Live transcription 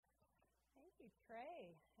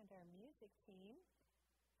Trey and our music team.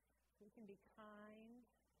 We can be kind.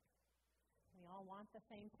 We all want the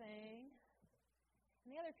same thing. And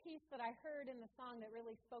the other piece that I heard in the song that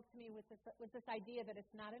really spoke to me was this idea that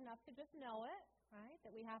it's not enough to just know it, right? That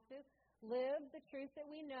we have to live the truth that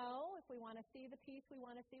we know. If we want to see the peace we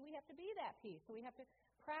want to see, we have to be that peace. So we have to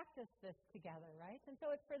practice this together, right? And so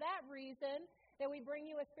it's for that reason that we bring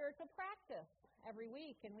you a spiritual practice every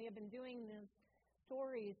week. And we have been doing these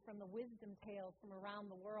stories from the wisdom tales from around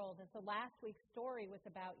the world. And so last week's story was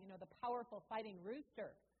about, the powerful fighting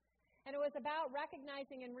rooster. And it was about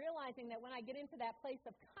recognizing and realizing that when I get into that place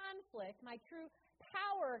of conflict, my true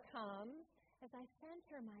power comes as I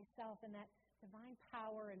center myself in that divine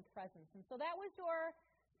power and presence. And so that was your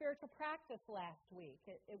spiritual practice last week.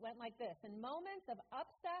 It went like this. In moments of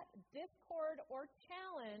upset, discord, or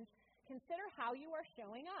challenge, consider how you are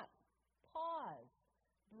showing up. Pause.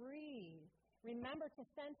 Breathe. Remember to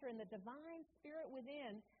center in the divine spirit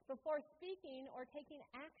within before speaking or taking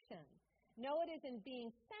action. Know it is in being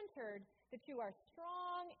centered that you are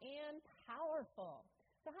strong and powerful.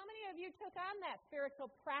 So how many of you took on that spiritual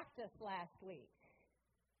practice last week?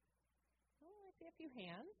 Oh, I see a few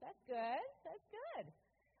hands. That's good. That's good.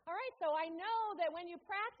 All right, so I know that when you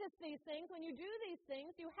practice these things, when you do these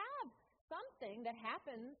things, you have something that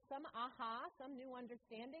happens, some aha, some new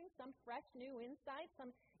understanding, some fresh new insight,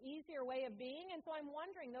 some easier way of being. And so I'm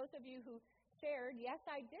wondering, those of you who shared, yes,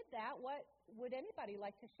 I did that. What would anybody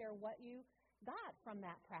like to share what you got from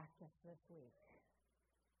that practice this week?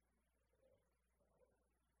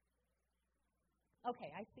 Okay,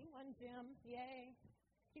 I see one, Jim. Yay.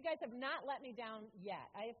 You guys have not let me down yet.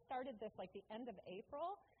 I have started this like the end of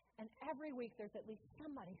April, and every week there's at least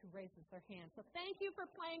somebody who raises their hand. So thank you for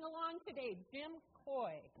playing along today, Jim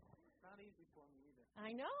Coy. Not easy for me either.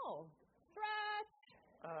 I know. Stretch.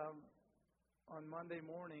 On Monday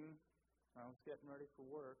morning, I was getting ready for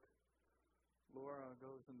work. Laura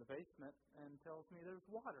goes in the basement and tells me there's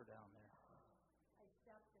water down there. I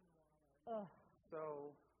stepped in water. Ugh.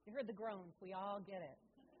 So you heard the groans. We all get it.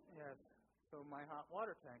 Yes. So my hot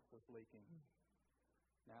water tank was leaking.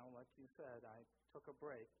 Now, like you said, I took a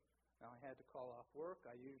break. Now I had to call off work.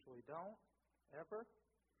 I usually don't, ever.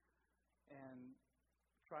 And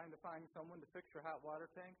trying to find someone to fix your hot water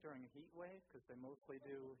tank during a heat wave, because they mostly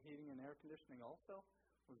do heating and air conditioning also,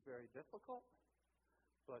 was very difficult.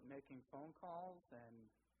 But making phone calls, and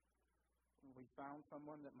we found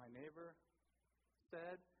someone that my neighbor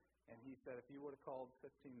said, and he said if you would have called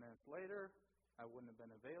 15 minutes later, I wouldn't have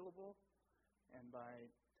been available. And by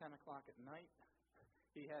 10 o'clock at night,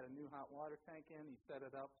 he had a new hot water tank in. He set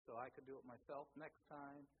it up so I could do it myself next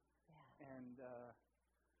time. Yeah. And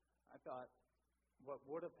I thought, what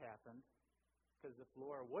would have happened, because if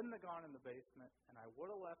Laura wouldn't have gone in the basement and I would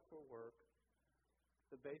have left for work,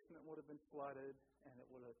 the basement would have been flooded, and it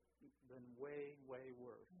would have been way, way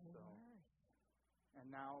worse. So, and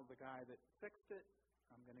now the guy that fixed it,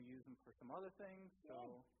 I'm going to use him for some other things. So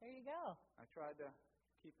there you go. I tried to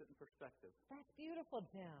keep it in perspective. That's beautiful,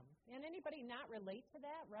 Jim. And anybody not relate to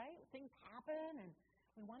that, right? Things happen, and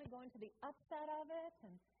we want to go into the upset of it,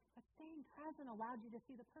 but staying present allowed you to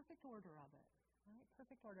see the perfect order of it. Right?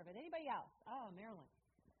 Perfect order of it. Anybody else? Oh, Marilyn.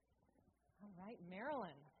 All right,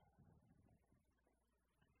 Marilyn.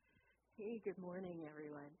 Hey, good morning,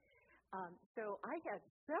 everyone. So I had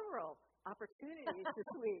several opportunities this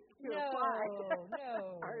week to apply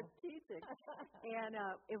our teaching. And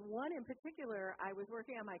one in particular, I was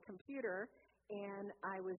working on my computer, and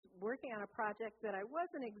I was working on a project that I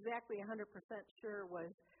wasn't exactly 100% sure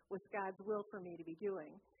was God's will for me to be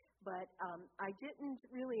doing. But I didn't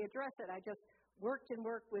really address it. I just worked and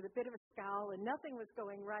worked with a bit of a scowl, and nothing was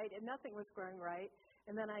going right, and nothing was going right.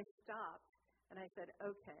 And then I stopped, and I said,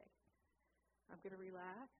 okay, I'm going to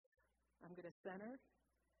relax. I'm going to center.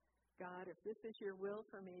 God, if this is your will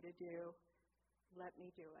for me to do, let me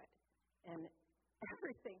do it. And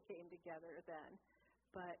everything came together then.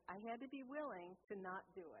 But I had to be willing to not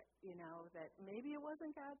do it, that maybe it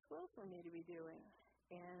wasn't God's will for me to be doing.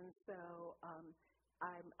 And so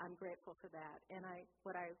I'm grateful for that. And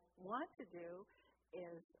what I want to do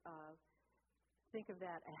is think of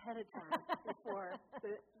that ahead of time before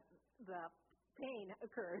the pain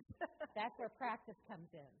occurs. That's where practice comes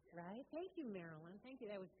in, right? Thank you, Marilyn. Thank you.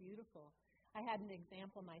 That was beautiful. I had an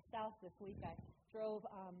example myself this week. I drove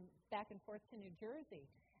back and forth to New Jersey,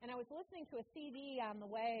 and I was listening to a CD on the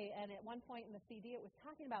way, and at one point in the CD it was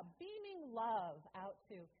talking about beaming love out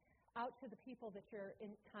to the people that you're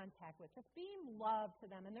in contact with. Just beam love to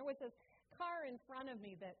them. And there was this car in front of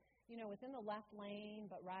me that, was in the left lane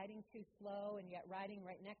but riding too slow and yet riding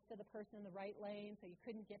right next to the person in the right lane so you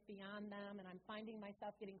couldn't get beyond them, and I'm finding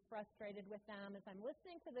myself getting frustrated with them as I'm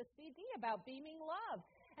listening to this CD about beaming love.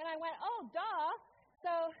 And I went, oh, duh.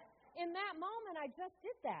 So in that moment, I just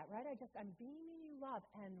did that, right? I'm beaming you love.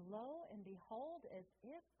 And lo and behold, as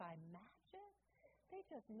if by magic, they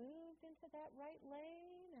just moved into that right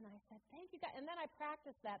lane. And I said, thank you, God. And then I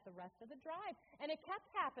practiced that the rest of the drive. And it kept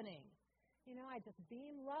happening. I just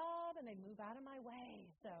beam love, and they move out of my way.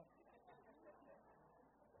 So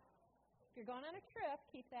if you're going on a trip,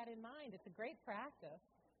 keep that in mind. It's a great practice.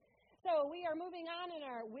 So we are moving on in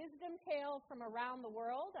our wisdom tales from around the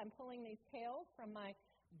world. I'm pulling these tales from my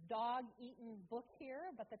dog-eaten book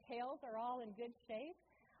here, but the tales are all in good shape.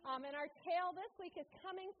 And our tale this week is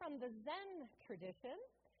coming from the Zen tradition.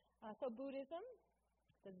 So Buddhism,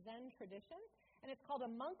 the Zen tradition, and it's called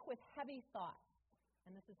A Monk with Heavy Thoughts.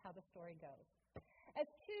 And this is how the story goes. As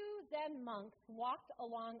two Zen monks walked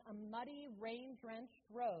along a muddy, rain-drenched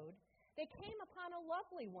road, they came upon a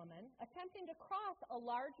lovely woman attempting to cross a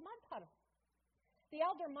large mud puddle. The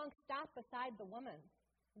elder monk stopped beside the woman,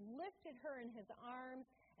 lifted her in his arms,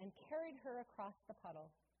 and carried her across the puddle.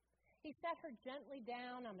 He set her gently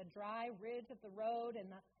down on the dry ridge of the road, and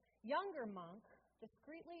the younger monk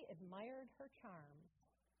discreetly admired her charms.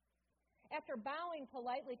 After bowing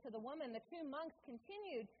politely to the woman, the two monks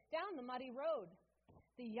continued down the muddy road.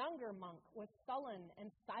 The younger monk was sullen and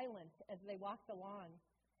silent as they walked along.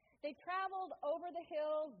 They traveled over the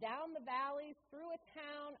hills, down the valleys, through a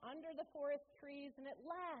town, under the forest trees, and at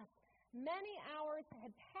last, many hours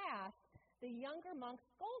had passed. The younger monk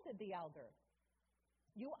scolded the elder.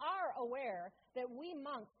 You are aware that we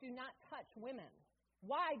monks do not touch women.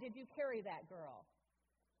 Why did you carry that girl?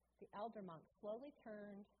 The elder monk slowly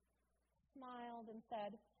turned, smiled, and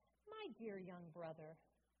said, My dear young brother,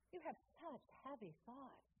 you have such heavy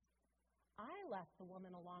thoughts. I left the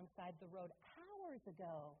woman alongside the road hours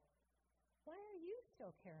ago. Why are you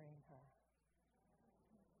still carrying her?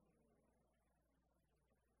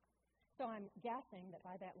 So I'm guessing that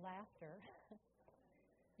by that laughter,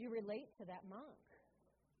 you relate to that monk.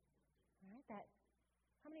 Right?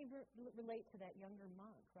 How many relate to that younger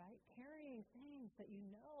monk, right? Carrying things that you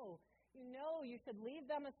know you should leave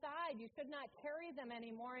them aside. You should not carry them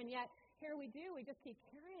anymore, and yet here we do. We just keep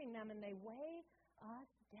carrying them, and they weigh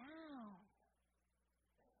us down.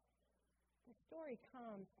 The story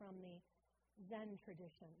comes from the Zen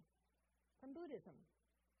tradition, from Buddhism.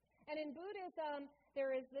 And in Buddhism,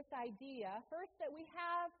 there is this idea, first, that we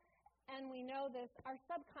have, and we know this, our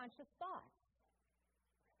subconscious thoughts.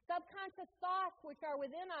 Subconscious thoughts which are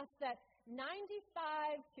within us that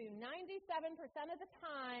 95 to 97% of the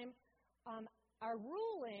time are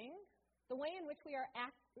ruling the way in which we are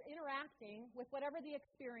interacting with whatever the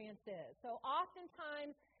experience is. So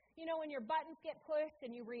oftentimes, when your buttons get pushed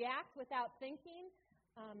and you react without thinking,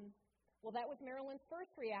 well, that was Marilyn's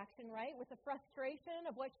first reaction, right? With the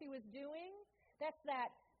frustration of what she was doing. That's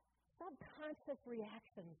that subconscious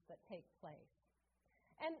reactions that take place.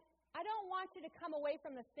 And I don't want you to come away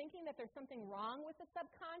from this thinking that there's something wrong with the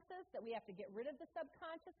subconscious, that we have to get rid of the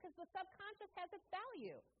subconscious, because the subconscious has its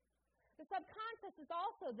value. The subconscious is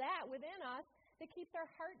also that within us that keeps our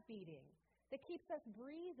heart beating, that keeps us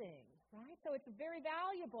breathing, right? So it's very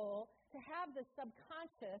valuable to have the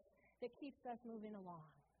subconscious that keeps us moving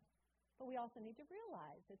along. But we also need to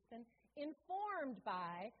realize it's been informed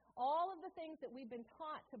by all of the things that we've been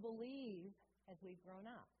taught to believe as we've grown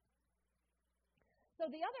up. So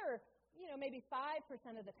the other, maybe 5%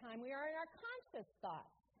 of the time, we are in our conscious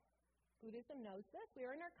thoughts. Buddhism knows this. We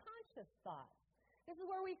are in our conscious thoughts. This is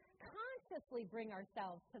where we consciously bring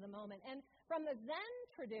ourselves to the moment. And from the Zen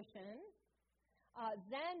tradition,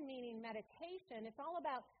 Zen meaning meditation, it's all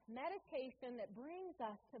about meditation that brings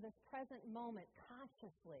us to this present moment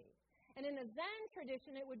consciously. And in the Zen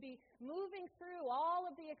tradition, it would be moving through all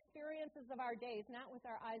of the experiences of our days, not with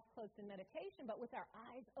our eyes closed in meditation, but with our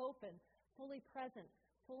eyes open, fully present,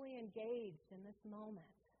 fully engaged in this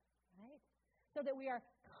moment, right? So that we are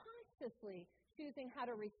consciously choosing how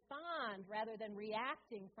to respond rather than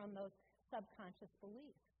reacting from those subconscious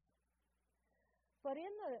beliefs. But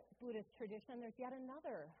in the Buddhist tradition, there's yet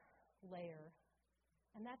another layer,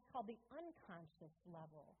 and that's called the unconscious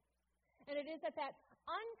level. And it is at that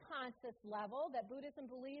unconscious level that Buddhism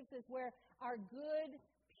believes is where our good,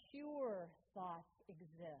 pure thoughts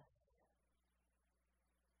exist.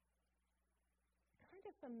 Kind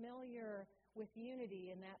of familiar with unity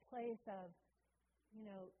in that place of,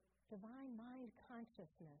 divine mind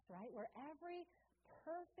consciousness, right? Where every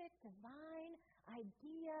perfect divine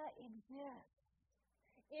idea exists.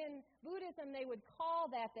 In Buddhism, they would call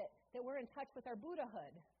that we're in touch with our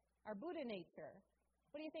Buddhahood, our Buddha nature.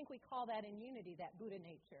 What do you think we call that in unity, that Buddha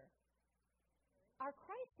nature? Our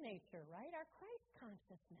Christ nature, right? Our Christ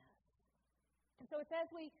consciousness. And so it's as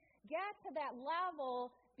we get to that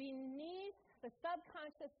level beneath the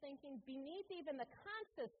subconscious thinking, beneath even the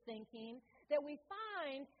conscious thinking, that we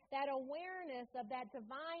find that awareness of that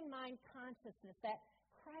divine mind consciousness, that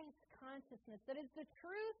Christ consciousness, that is the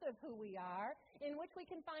truth of who we are, in which we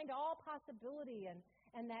can find all possibility and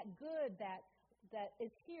that good that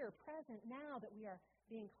is here, present now, that we are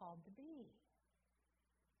being called to be.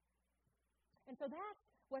 And so that's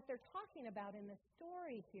what they're talking about in this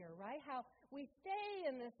story here, right? How we stay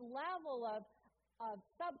in this level of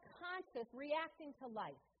subconscious reacting to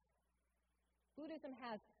life. Buddhism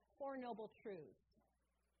has 4 noble truths.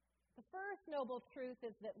 The first noble truth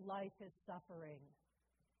is that life is suffering.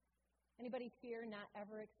 Anybody here not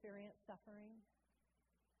ever experienced suffering?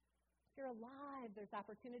 If you're alive, there's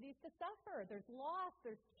opportunities to suffer. There's loss,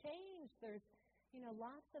 there's change, there's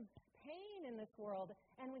lots of pain in this world,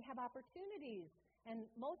 and we have opportunities. And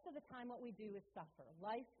most of the time what we do is suffer.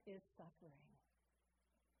 Life is suffering.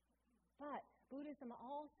 But Buddhism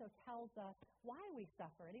also tells us why we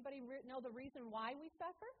suffer. Anybody know the reason why we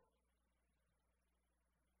suffer?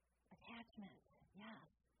 Attachment. Yes,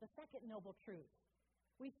 the second noble truth.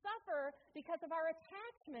 We suffer because of our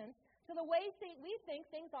attachment to the way we think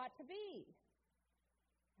things ought to be.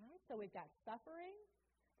 Right? So we've got suffering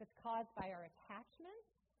that's caused by our attachment.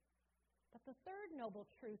 But the third noble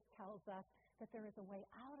truth tells us that there is a way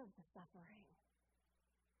out of the suffering.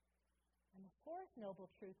 And the fourth noble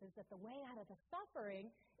truth is that the way out of the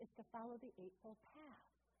suffering is to follow the Eightfold Path.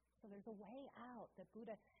 So there's a way out that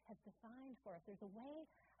Buddha has defined for us. There's a way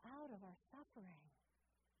out of our suffering.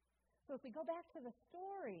 So if we go back to the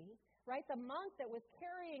story, right, the monk that was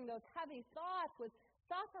carrying those heavy thoughts was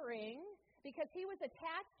suffering because he was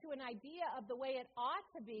attached to an idea of the way it ought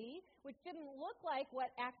to be, which didn't look like what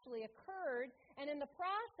actually occurred. And in the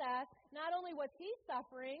process, not only was he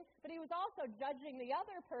suffering, but he was also judging the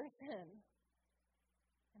other person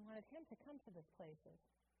and wanted him to come to this place of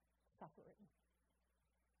suffering.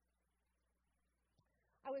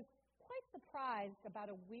 I was quite surprised about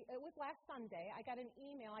it was last Sunday, I got an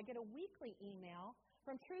email. I get a weekly email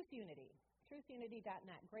from Truth Unity,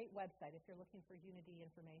 truthunity.net, great website if you're looking for unity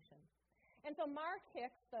information. And so Mark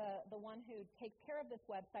Hicks, the one who takes care of this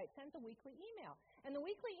website, sends a weekly email. And the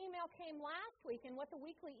weekly email came last week, and what the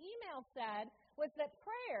weekly email said was that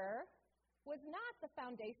prayer was not the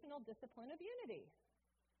foundational discipline of unity.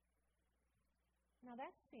 Now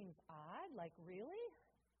that seems odd, like really?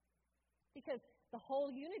 Because the whole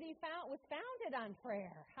unity was founded on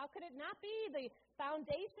prayer. How could it not be the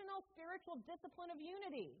foundational spiritual discipline of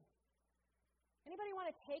unity? Anybody want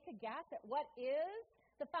to take a guess at what is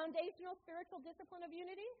the foundational spiritual discipline of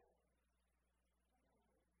unity?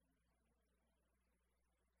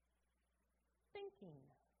 Thinking.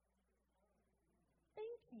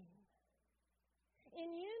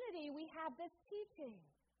 In unity, we have this teaching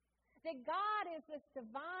that God is this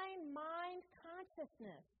divine mind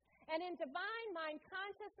consciousness. And in divine mind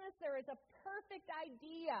consciousness, there is a perfect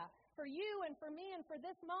idea for you and for me and for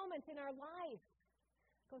this moment in our life.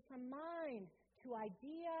 It goes from mind to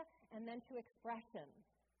idea and then to expression,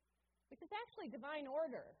 which is actually divine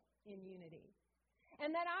order in unity.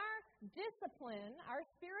 And that our discipline, our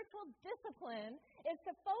spiritual discipline, is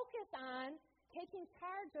to focus on taking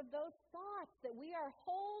charge of those thoughts that we are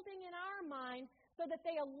holding in our mind so that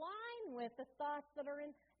they align with the thoughts that are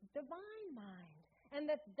in divine mind. And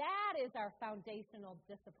that is our foundational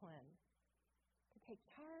discipline, to take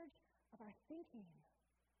charge of our thinking.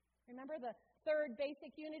 Remember the third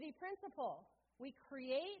basic unity principle. We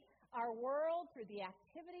create our world through the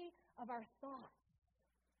activity of our thoughts.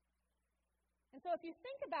 And so if you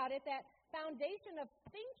think about it, that foundation of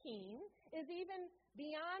thinking is even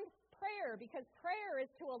beyond prayer, because prayer is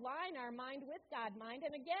to align our mind with God mind.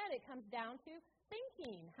 And again, it comes down to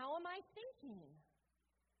thinking. How am I thinking?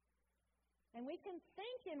 And we can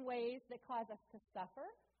think in ways that cause us to suffer,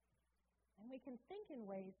 and we can think in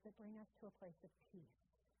ways that bring us to a place of peace.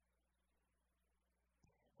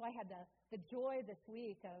 So I had the joy this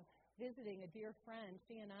week of visiting a dear friend.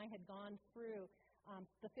 She and I had gone through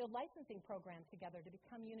the field licensing program together to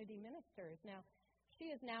become unity ministers. Now,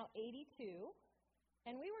 she is now 82,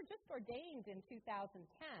 and we were just ordained in 2010.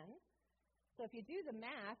 So if you do the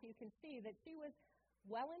math, you can see that she was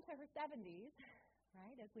well into her 70s,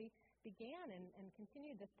 right, as we began and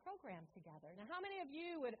continued this program together. Now, how many of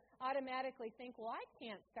you would automatically think, well, I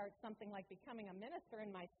can't start something like becoming a minister in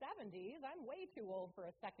my 70s. I'm way too old for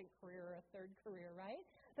a second career or a third career, right?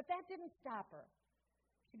 But that didn't stop her.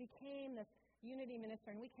 She became this unity minister,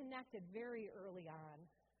 and we connected very early on.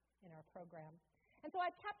 in our program. And so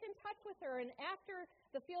I kept in touch with her, and after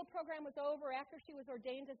the field program was over, after she was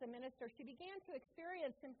ordained as a minister, she began to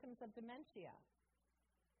experience symptoms of dementia.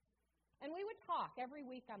 And we would talk every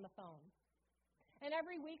week on the phone. And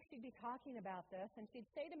every week she'd be talking about this, and she'd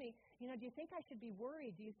say to me, do you think I should be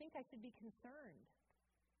worried? Do you think I should be concerned?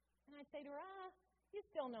 And I'd say to her, you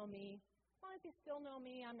still know me. As long as you still know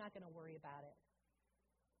me, I'm not going to worry about it.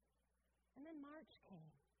 And then March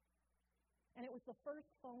came, and it was the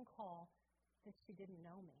first phone call that she didn't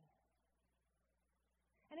know me.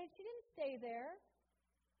 And she didn't stay there.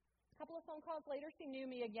 A couple of phone calls later, she knew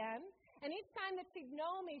me again. And each time that she'd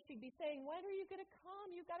know me, she'd be saying, when are you going to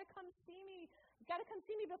come? You've got to come see me. You've got to come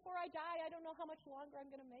see me before I die. I don't know how much longer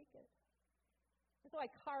I'm going to make it. And so I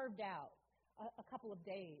carved out a couple of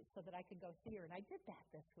days so that I could go see her, and I did that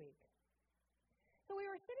this week. So we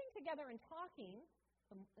were sitting together and talking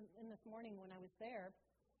in this morning when I was there,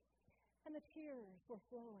 and the tears were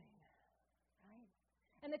flowing, right?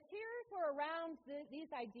 And the tears were around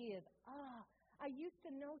these ideas. I used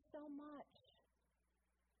to know so much.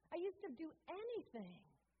 I used to do anything.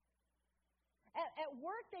 At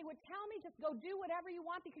work, they would tell me, just go do whatever you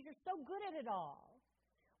want because you're so good at it all.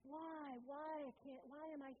 Why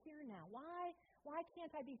am I here now? Why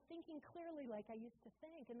can't I be thinking clearly like I used to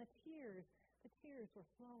think? And the tears were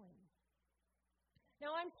flowing.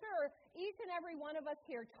 Now, I'm sure each and every one of us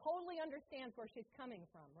here totally understands where she's coming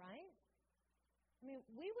from, right? I mean,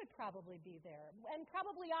 we would probably be there, and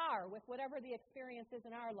probably are with whatever the experience is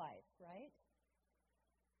in our life, right?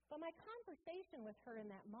 But my conversation with her in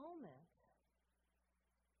that moment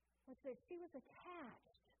was that she was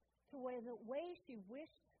attached to the way she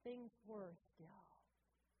wished things were still.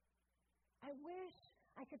 I wish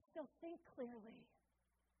I could still think clearly.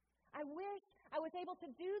 I wish I was able to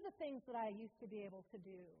do the things that I used to be able to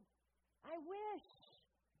do. I wish.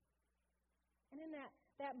 And in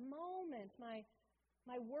that moment, my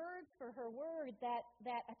words for her were that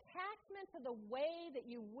attachment to the way that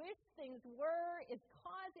you wish things were is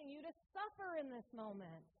causing you to suffer in this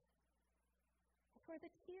moment. That's where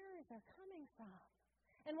the tears are coming from.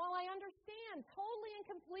 And while I understand totally and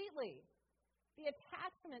completely the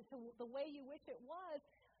attachment to the way you wish it was,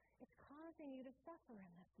 it's causing you to suffer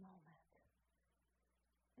in this moment.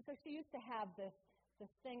 And so she used to have this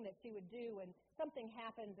thing that she would do when something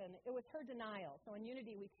happened, and it was her denial. So in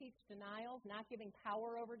Unity, we teach denials, not giving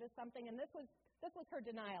power over to something, and this was her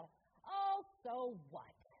denial. Oh, so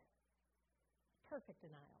what? Perfect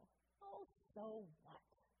denial. Oh, so what?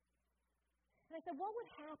 And I said, what would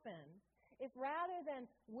happen if rather than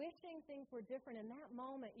wishing things were different in that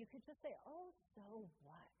moment, you could just say, oh, so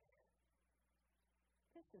what?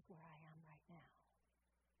 This is where I am right now.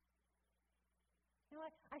 Now,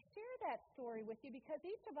 I share that story with you because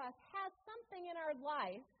each of us has something in our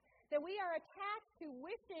life that we are attached to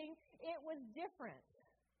wishing it was different.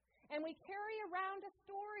 And we carry around a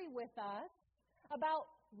story with us about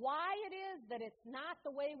why it is that it's not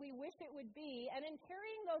the way we wish it would be. And in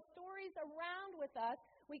carrying those stories around with us,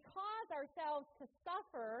 we cause ourselves to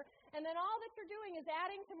suffer, and then all that you're doing is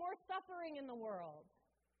adding to more suffering in the world.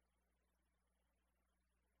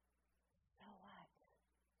 So what?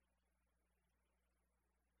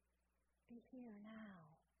 Be here now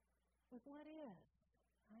with what is,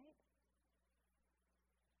 right?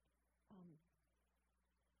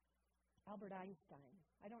 Albert Einstein,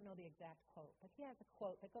 I don't know the exact quote, but he has a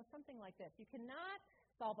quote that goes something like this: you cannot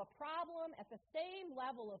solve a problem at the same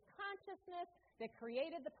level of consciousness that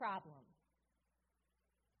created the problem.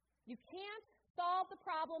 You can't solve the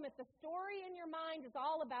problem if the story in your mind is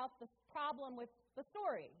all about the problem with the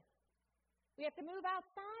story. We have to move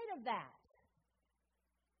outside of that.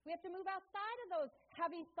 We have to move outside of those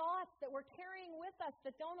heavy thoughts that we're carrying with us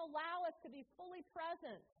that don't allow us to be fully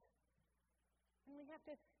present. And we have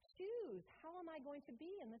to choose, how am I going to be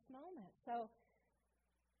in this moment? So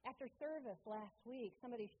after service last week,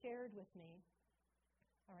 somebody shared with me.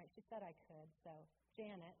 All right, she said I could. So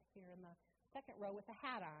Janet, here in the second row with a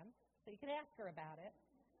hat on, so you can ask her about it.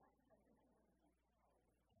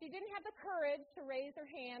 She didn't have the courage to raise her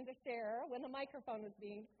hand to share when the microphone was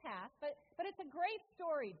being passed, but it's a great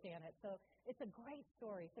story, Janet. So it's a great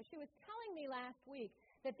story. So she was telling me last week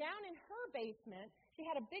that down in her basement, she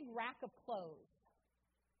had a big rack of clothes,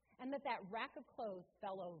 and that rack of clothes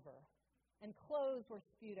fell over, and clothes were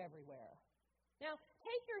spewed everywhere. Now,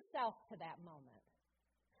 take yourself to that moment.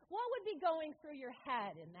 What would be going through your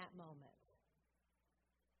head in that moment?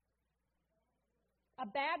 A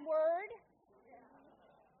bad word?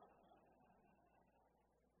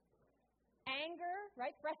 Anger,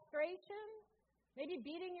 right? Frustration? Maybe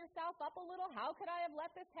beating yourself up a little. How could I have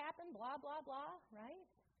let this happen? Blah, blah, blah, right?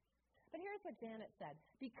 But here's what Janet said.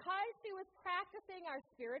 Because she was practicing our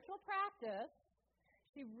spiritual practice,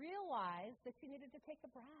 she realized that she needed to take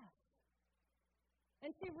a breath.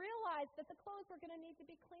 And she realized that the clothes were going to need to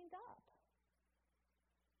be cleaned up.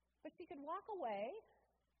 But she could walk away,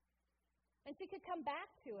 and she could come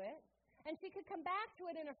back to it, and she could come back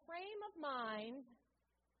to it in a frame of mind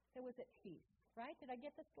that was at peace. Right? Did I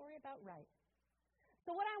get the story about right?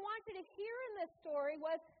 So what I want you to hear in this story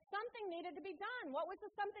was something needed to be done. What was the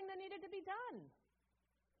something that needed to be done?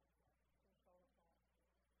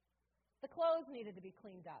 The clothes needed to be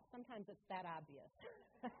cleaned up. Sometimes it's that obvious.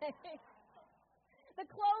 The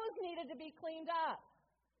clothes needed to be cleaned up.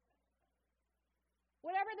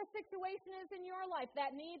 Whatever the situation is in your life,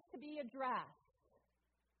 that needs to be addressed.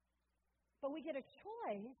 But we get a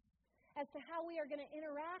choice as to how we are going to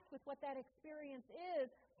interact with what that experience is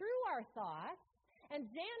through our thoughts. And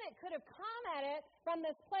Janet could have come at it from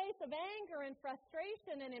this place of anger and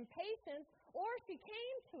frustration and impatience, or she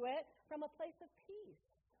came to it from a place of peace.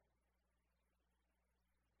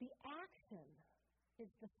 The action is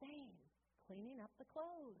the same, cleaning up the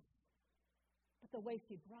clothes. But the way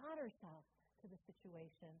she brought herself to the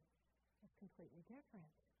situation was completely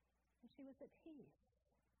different. And she was at peace.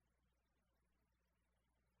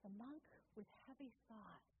 The monk with heavy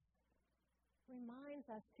thoughts reminds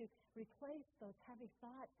us to replace those heavy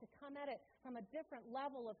thoughts, to come at it from a different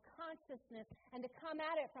level of consciousness, and to come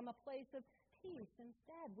at it from a place of peace.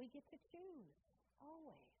 Instead, we get to choose,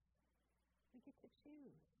 always. We get to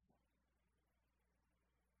choose.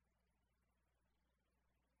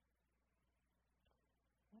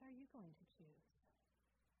 What are you going to choose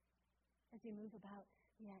as you move about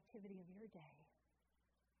the activity of your day?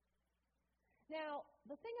 Now,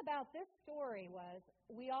 the thing about this story was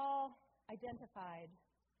we all identified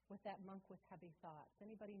with that monk with heavy thoughts.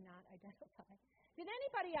 Anybody not identify? Did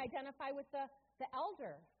anybody identify with the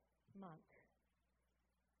elder monk?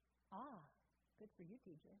 Ah, good for you,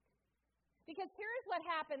 DJ. Because here's what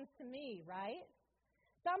happens to me, right?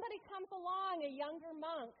 Somebody comes along, a younger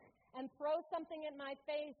monk, and throws something in my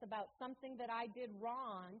face about something that I did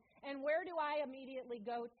wrong, and where do I immediately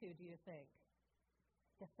go to, do you think?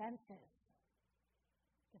 Defenses.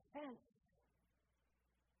 Defense.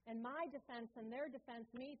 And my defense and their defense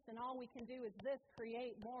meets, and all we can do is this,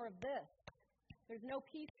 create more of this. There's no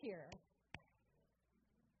peace here.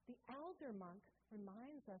 The elder monk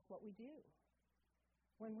reminds us what we do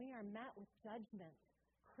when we are met with judgment,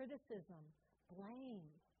 criticism, blame.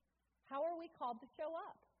 How are we called to show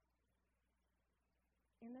up?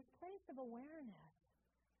 In this place of awareness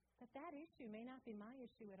that that issue may not be my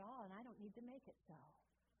issue at all, and I don't need to make it so.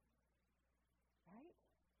 Right?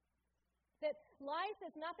 That life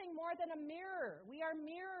is nothing more than a mirror. We are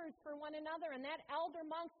mirrors for one another, and that elder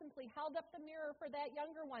monk simply held up the mirror for that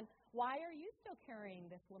younger one. Why are you still carrying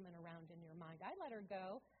this woman around in your mind? I let her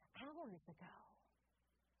go hours ago.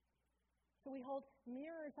 So we hold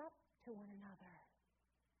mirrors up to one another.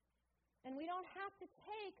 And we don't have to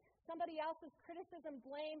take somebody else's criticism,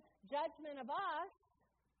 blame, judgment of us.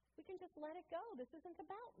 We can just let it go. This isn't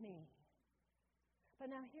about me. But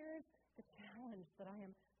now here's the challenge that I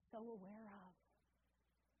am so aware of.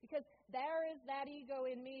 Because there is that ego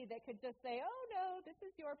in me that could just say, oh no, this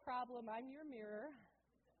is your problem, I'm your mirror.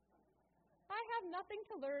 I have nothing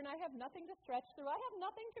to learn, I have nothing to stretch through, I have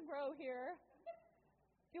nothing to grow here.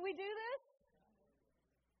 Do we do this?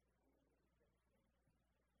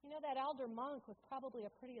 You know, that elder monk was probably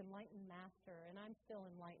a pretty enlightened master, and I'm still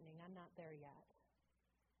enlightening, I'm not there yet.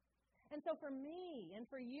 And so for me and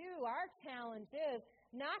for you, our challenge is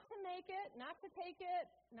not to make it, not to take it,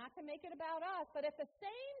 not to make it about us, but at the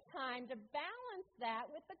same time to balance that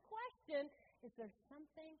with the question, is there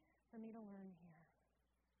something for me to learn here?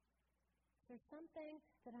 Is there something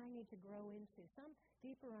that I need to grow into, some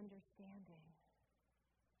deeper understanding?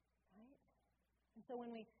 Right? And so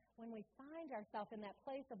when we find ourselves in that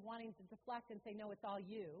place of wanting to deflect and say, no, it's all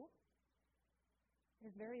you,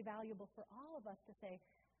 it is very valuable for all of us to say,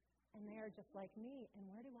 and they are just like me, and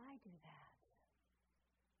where do I do that?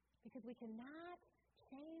 Because we cannot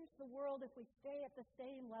change the world if we stay at the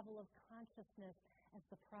same level of consciousness as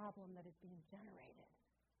the problem that is being generated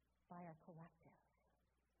by our collective.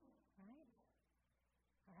 Right?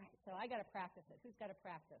 All right, so I got to practice it. Who's got to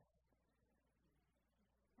practice?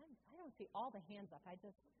 I don't see all the hands up. I'm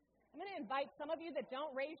going to invite some of you that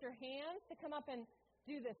don't raise your hands to come up and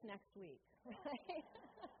do this next week. Right?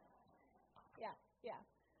 Yeah.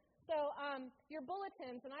 So your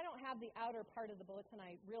bulletins, and I don't have the outer part of the bulletin.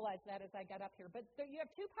 I realized that as I got up here. But you have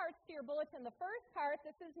two parts to your bulletin. The first part,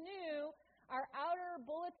 this is new. Our outer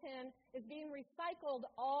bulletin is being recycled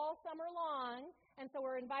all summer long, and so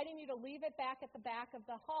we're inviting you to leave it back at the back of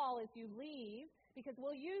the hall as you leave, because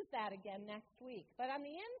we'll use that again next week. But on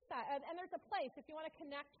the inside, and there's a place, if you want to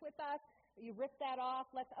connect with us, you rip that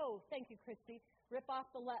off. Thank you, Christy. Rip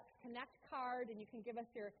off the Let's Connect card, and you can give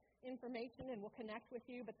us your information, and we'll connect with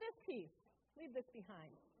you. But this piece, leave this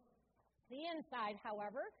behind. The inside,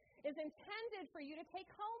 however, is intended for you to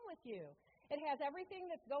take home with you. It has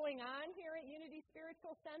everything that's going on here at Unity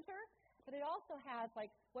Spiritual Center, but it also has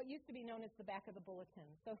what used to be known as the back of the bulletin.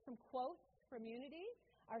 So some quotes from Unity,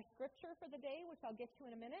 our scripture for the day, which I'll get to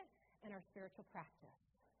in a minute, and our spiritual practice.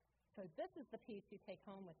 So this is the piece you take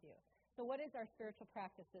home with you. So what is our spiritual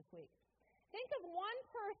practice this week? Think of one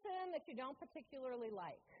person that you don't particularly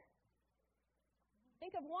like.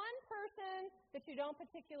 Think of one person that you don't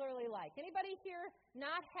particularly like. Anybody here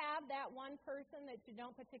not have that one person that you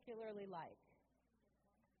don't particularly like?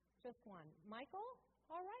 Just one. Michael?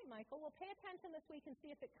 All right, Michael. Well, pay attention this week and see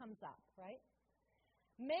if it comes up, right?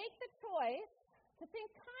 Make the choice to think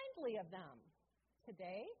kindly of them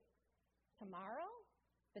today, tomorrow,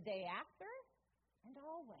 the day after, and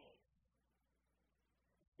always.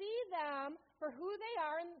 See them for who they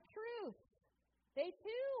are in truth. They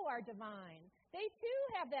too are divine. They too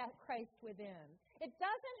have that Christ within. It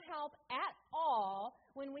doesn't help at all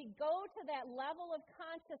when we go to that level of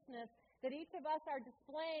consciousness that each of us are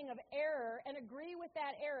displaying of error and agree with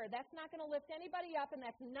that error. That's not going to lift anybody up, and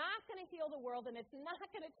that's not going to heal the world, and it's not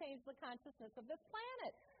going to change the consciousness of this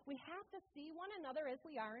planet. We have to see one another as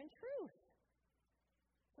we are in truth.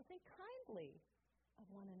 So think kindly of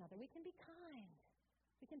one another. We can be kind.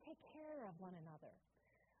 We can take care of one another.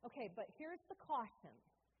 Okay, but here's the caution.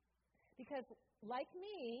 Because, like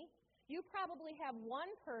me, you probably have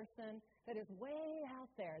one person that is way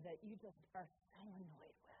out there that you just are so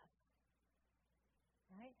annoyed with.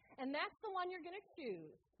 Right? And that's the one you're going to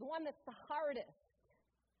choose, the one that's the hardest.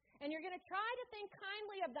 And you're going to try to think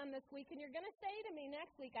kindly of them this week, and you're going to say to me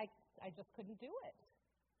next week, I just couldn't do it.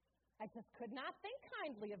 I just could not think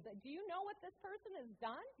kindly of them. Do you know what this person has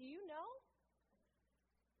done? Do you know?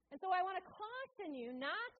 And so I want to caution you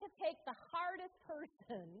not to take the hardest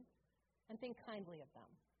person and think kindly of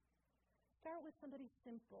them. Start with somebody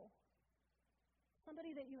simple,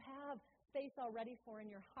 somebody that you have space already for in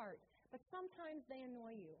your heart, but sometimes they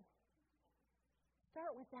annoy you.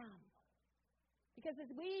 Start with them. Because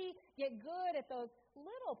as we get good at those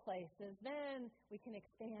little places, then we can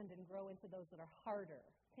expand and grow into those that are harder.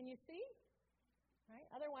 Can you see? Right?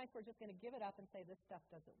 Otherwise, we're just going to give it up and say this stuff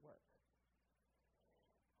doesn't work.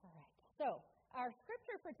 All right. So our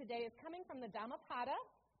scripture for today is coming from the Dhammapada.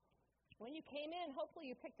 When you came in,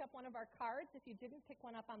 hopefully you picked up one of our cards. If you didn't, pick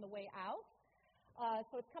one up on the way out.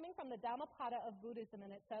 So it's coming from the Dhammapada of Buddhism,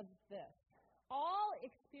 and it says this: all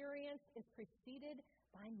experience is preceded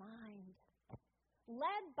by mind,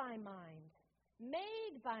 led by mind,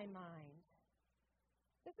 made by mind.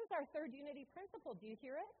 This is our third unity principle. Do you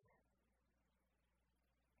hear it?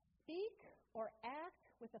 Speak or act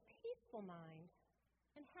with a peaceful mind,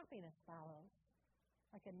 and happiness follows,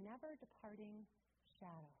 like a never-departing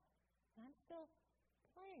shadow. And I'm still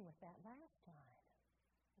playing with that last line.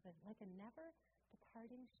 Like a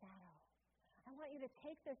never-departing shadow. I want you to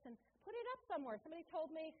take this and put it up somewhere. Somebody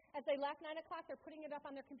told me as they left 9 o'clock, they're putting it up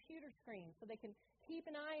on their computer screen so they can keep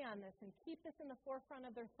an eye on this and keep this in the forefront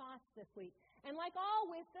of their thoughts this week. And like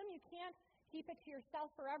all wisdom, you can't keep it to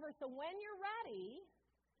yourself forever. So when you're ready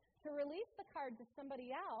to release the card to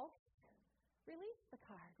somebody else, release the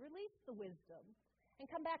card, release the wisdom,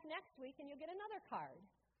 and come back next week and you'll get another card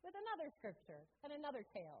with another scripture and another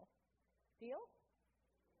tale. Deal?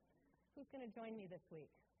 Who's going to join me this week?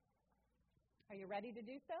 Are you ready to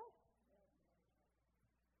do so?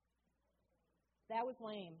 That was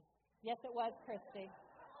lame. Yes, it was, Christy.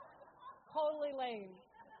 Totally lame.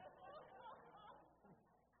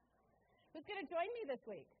 Who's going to join me this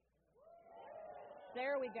week?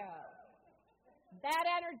 There we go. That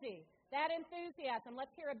energy, that enthusiasm.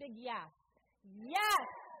 Let's hear a big yes. Yes!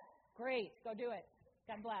 Great. Go do it.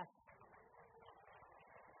 God bless.